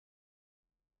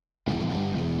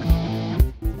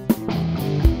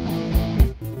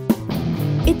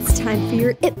time for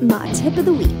your IPMA Tip of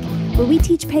the Week, where we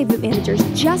teach pavement managers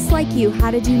just like you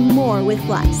how to do more with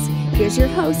less. Here's your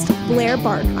host, Blair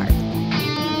Barnhart.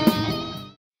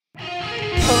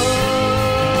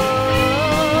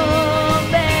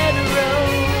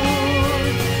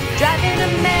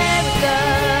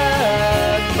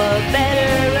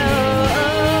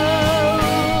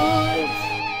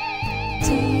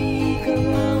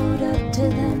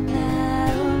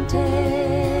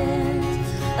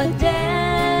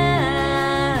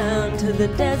 Down to the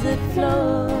desert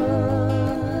floor,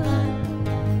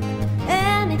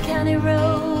 any county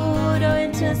road or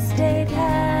interstate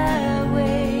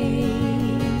highway,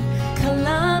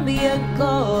 Columbia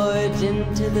Gorge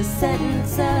into the setting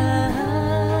sun,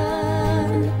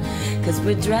 'cause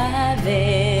we're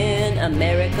driving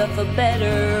America for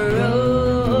better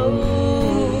roads,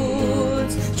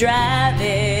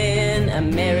 driving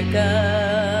America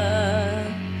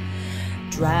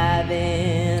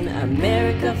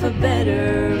for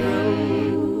better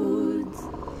roads.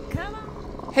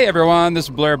 Hey everyone, this is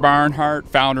Blair Barnhart,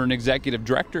 founder and executive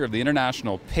director of the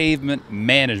International Pavement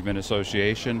Management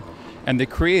Association and the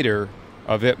creator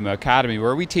of IPMA Academy,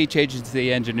 where we teach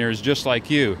agency engineers just like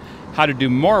you how to do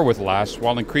more with less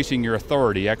while increasing your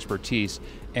authority, expertise,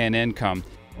 and income.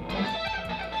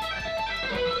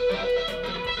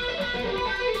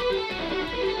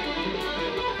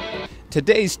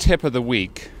 Today's tip of the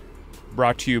week,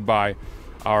 brought to you by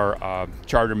our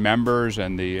charter members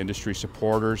and the industry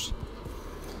supporters.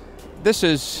 This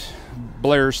is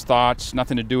Blair's thoughts,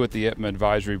 nothing to do with the IPMA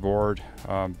Advisory Board.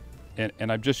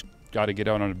 And I've just got to get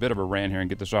out on a bit of a rant here and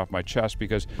get this off my chest,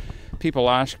 because people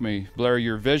ask me, Blair,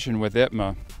 your vision with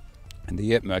IPMA and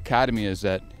the IPMA Academy is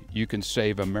that you can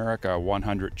save America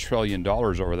 $100 trillion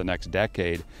over the next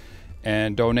decade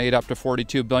and donate up to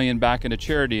 $42 billion back into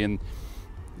charity. And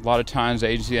a lot of times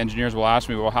agency engineers will ask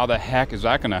me, well, how the heck is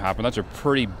that going to happen? That's a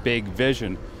pretty big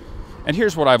vision. And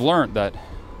here's what I've learned, that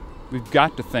we've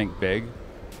got to think big.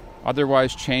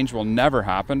 Otherwise, change will never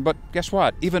happen. But guess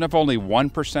what? Even if only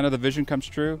 1% of the vision comes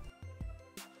true,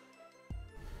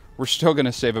 we're still going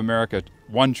to save America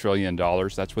 $1 trillion.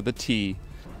 That's with a T.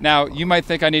 Now, you might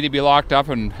think I need to be locked up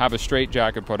and have a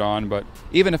straitjacket put on, but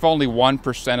even if only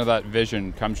 1% of that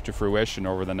vision comes to fruition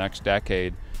over the next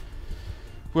decade,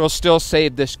 we'll still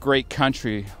save this great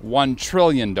country $1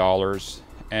 trillion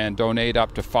and donate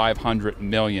up to $500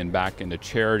 million back into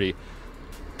charity.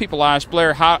 People ask,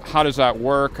 Blair, how does that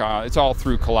work? It's all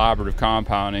through collaborative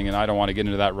compounding, and I don't want to get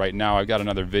into that right now. I've got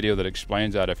another video that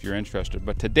explains that if you're interested.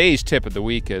 But today's tip of the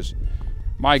week is,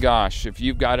 my gosh, if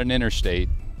you've got an interstate,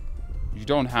 you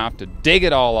don't have to dig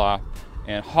it all up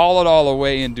and haul it all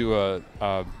away into a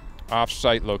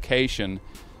off-site location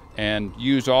and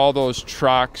use all those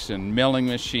trucks and milling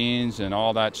machines and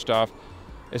all that stuff.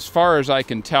 As far as I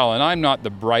can tell, and I'm not the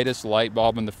brightest light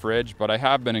bulb in the fridge, but I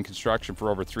have been in construction for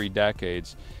over 3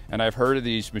 decades, and I've heard of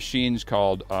these machines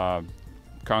called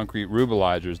concrete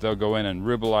rubalizers. They'll go in and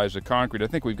rubalize the concrete. I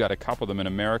think we've got a couple of them in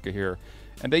America here,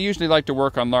 and they usually like to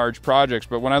work on large projects,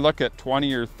 but when I look at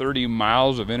 20 or 30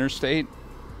 miles of interstate,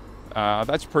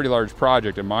 that's a pretty large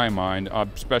project in my mind,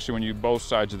 especially when you both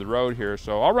sides of the road here.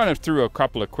 So I'll run it through a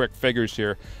couple of quick figures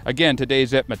here. Again,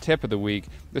 today's IPMA tip of the week.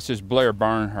 This is Blair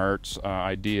Barnhart's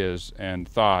ideas and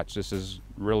thoughts. This is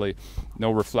really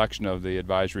no reflection of the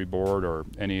advisory board or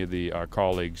any of the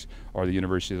colleagues or the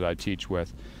university that I teach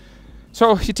with.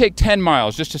 So you take 10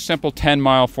 miles, just a simple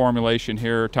 10-mile formulation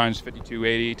here, times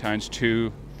 5280, times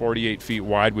 2, 48 feet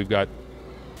wide. We've got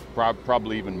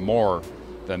probably even more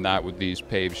than that with these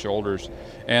paved shoulders.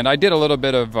 And I did a little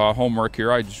bit of homework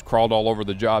here. I just crawled all over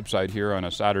the job site here on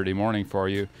a Saturday morning for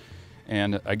you.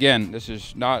 And again, this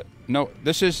is not,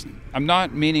 I'm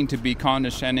not meaning to be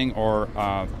condescending or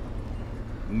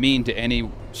mean to any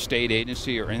state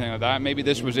agency or anything like that. Maybe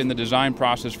this was in the design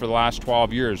process for the last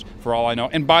 12 years, for all I know.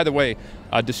 And by the way,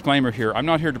 a disclaimer here, I'm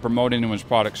not here to promote anyone's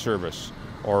product, service,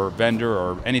 or vendor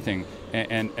or anything.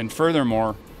 And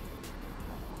furthermore,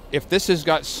 if this has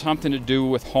got something to do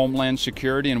with Homeland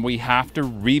Security and we have to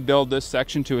rebuild this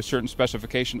section to a certain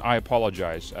specification, I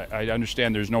apologize. I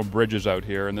understand there's no bridges out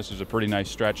here, and this is a pretty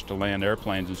nice stretch to land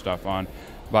airplanes and stuff on.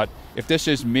 But if this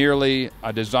is merely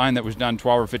a design that was done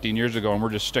 12 or 15 years ago and we're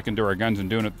just sticking to our guns and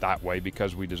doing it that way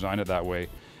because we designed it that way,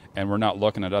 and we're not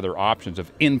looking at other options of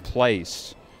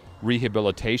in-place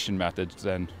rehabilitation methods,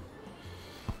 then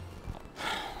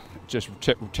just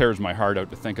tears my heart out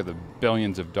to think of the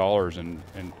billions of dollars and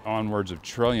onwards of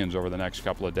trillions over the next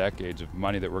couple of decades of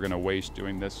money that we're going to waste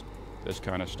doing this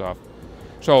kind of stuff.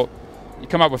 So you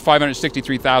come up with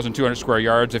 563,200 square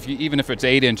yards. Even if it's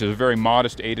 8 inches, a very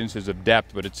modest 8 inches of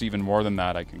depth, but it's even more than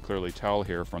that, I can clearly tell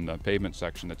here from the pavement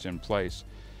section that's in place.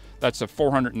 That's a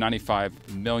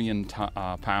 495 million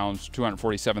pounds,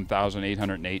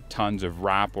 247,808 tons of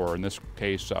RAP, or in this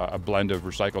case, a blend of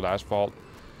recycled asphalt,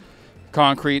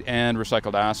 concrete, and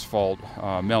recycled asphalt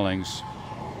millings.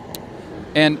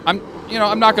 And I'm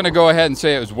not going to go ahead and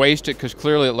say it was wasted, because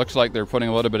clearly it looks like they're putting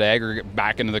a little bit of aggregate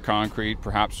back into the concrete.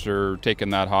 Perhaps they're taking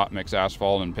that hot mix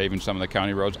asphalt and paving some of the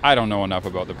county roads. I don't know enough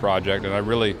about the project, and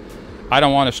I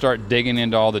don't want to start digging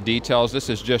into all the details.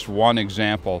 This is just one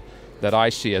example that I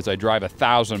see as I drive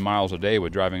 1,000 miles a day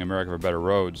with Driving America for Better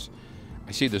Roads.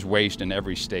 I see this waste in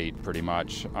every state, pretty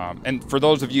much. And for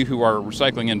those of you who are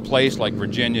recycling in place, like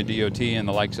Virginia DOT and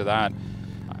the likes of that,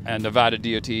 and Nevada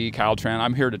DOT, Caltrans,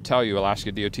 I'm here to tell you,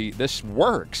 Alaska DOT, this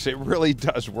works. It really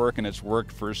does work, and it's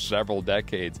worked for several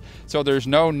decades. So there's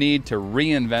no need to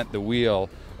reinvent the wheel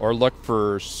or look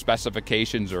for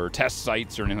specifications or test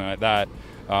sites or anything like that.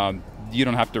 You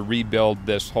don't have to rebuild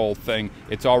this whole thing.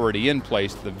 It's already in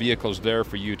place. The vehicle's there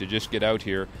for you to just get out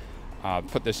here,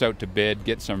 put this out to bid,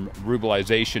 get some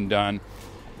rubalization done.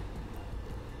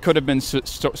 Could have been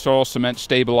soil cement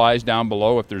stabilized down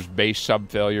below if there's base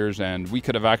sub-failures, and we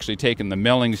could have actually taken the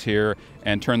millings here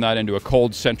and turned that into a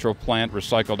cold central plant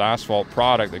recycled asphalt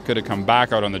product that could have come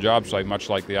back out on the job site, much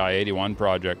like the I-81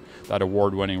 project, that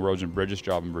award-winning roads and bridges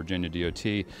job in Virginia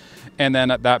DOT. And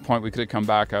then at that point we could have come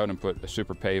back out and put a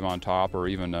super pave on top, or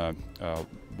even a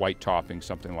white topping,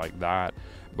 something like that.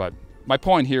 But my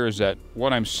point here is that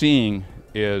what I'm seeing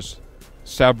is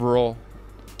several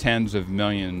tens of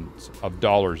millions of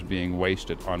dollars being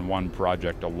wasted on one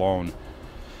project alone.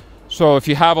 So if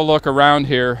you have a look around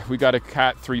here, we got a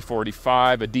Cat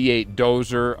 345, a D8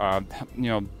 dozer,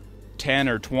 10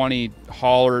 or 20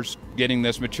 haulers getting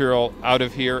this material out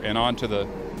of here and onto the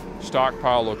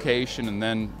stockpile location, and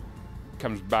then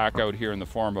comes back out here in the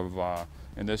form of,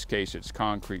 in this case, it's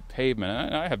concrete pavement.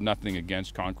 And I have nothing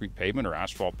against concrete pavement or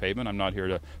asphalt pavement. I'm not here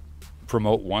to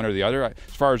promote one or the other. As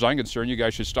far as I'm concerned, you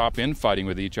guys should stop infighting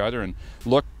with each other and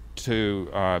look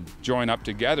to join up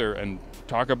together and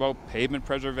talk about pavement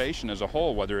preservation as a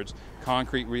whole, whether it's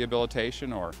concrete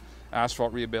rehabilitation or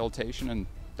asphalt rehabilitation, and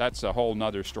that's a whole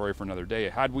nother story for another day.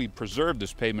 Had we preserved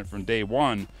this pavement from day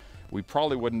one, we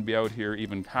probably wouldn't be out here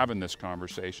even having this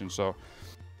conversation. So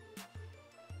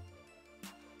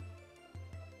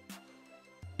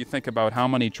you think about how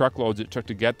many truckloads it took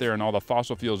to get there and all the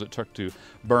fossil fuels it took to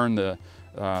burn the,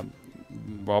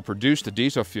 produce the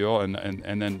diesel fuel and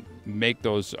then make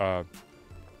those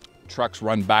trucks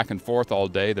run back and forth all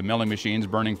day. The milling machines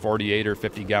burning 48 or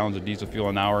 50 gallons of diesel fuel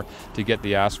an hour to get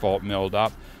the asphalt milled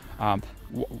up.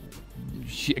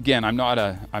 Again, I'm not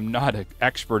an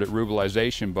expert at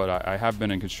rubalization, but I have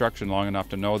been in construction long enough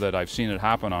to know that I've seen it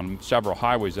happen on several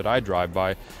highways that I drive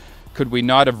by. Could we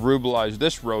not have rubalized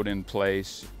this road in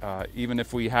place, even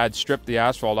if we had stripped the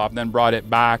asphalt off, then brought it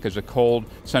back as a cold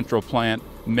central plant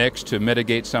mix to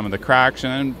mitigate some of the cracks,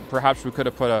 and then perhaps we could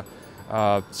have put a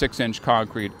 6-inch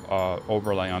concrete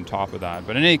overlay on top of that.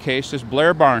 But in any case, this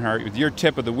Blair Barnhart with your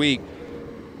tip of the week: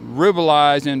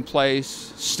 rubalize in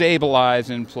place, stabilize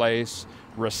in place,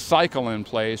 recycle in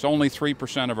place. Only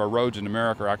 3% of our roads in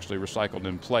America are actually recycled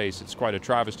in place. It's quite a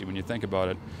travesty when you think about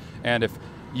it. And if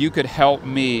you could help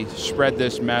me spread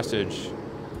this message,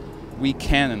 we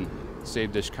can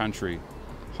save this country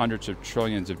hundreds of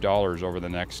trillions of dollars over the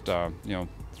next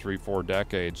 3-4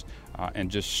 decades,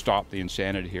 and just stop the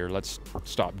insanity here. Let's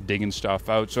stop digging stuff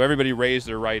out. So everybody raise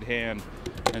their right hand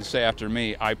and say after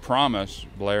me: I promise,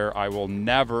 Blair, I will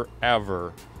never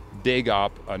ever dig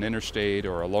up an interstate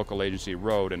or a local agency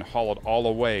road and haul it all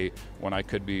away when I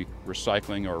could be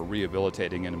recycling or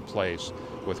rehabilitating it in place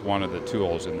with one of the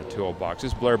tools in the toolbox.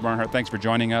 This is Blair Barnhart. Thanks for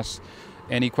joining us.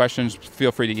 Any questions,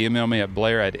 feel free to email me at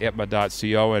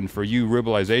blair@ipma.co. And for you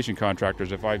rubalization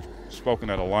contractors, if I've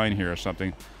spoken out of line here or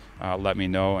something, let me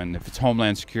know. And if it's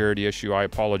Homeland Security issue, I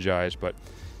apologize. But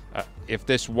if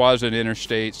this was an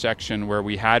interstate section where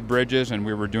we had bridges and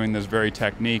we were doing this very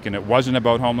technique and it wasn't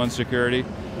about Homeland Security,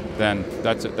 then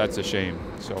that's a shame.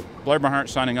 So Blair Barnhart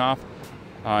signing off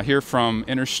here from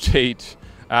Interstate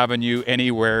Avenue,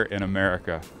 anywhere in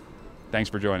America. Thanks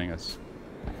for joining us.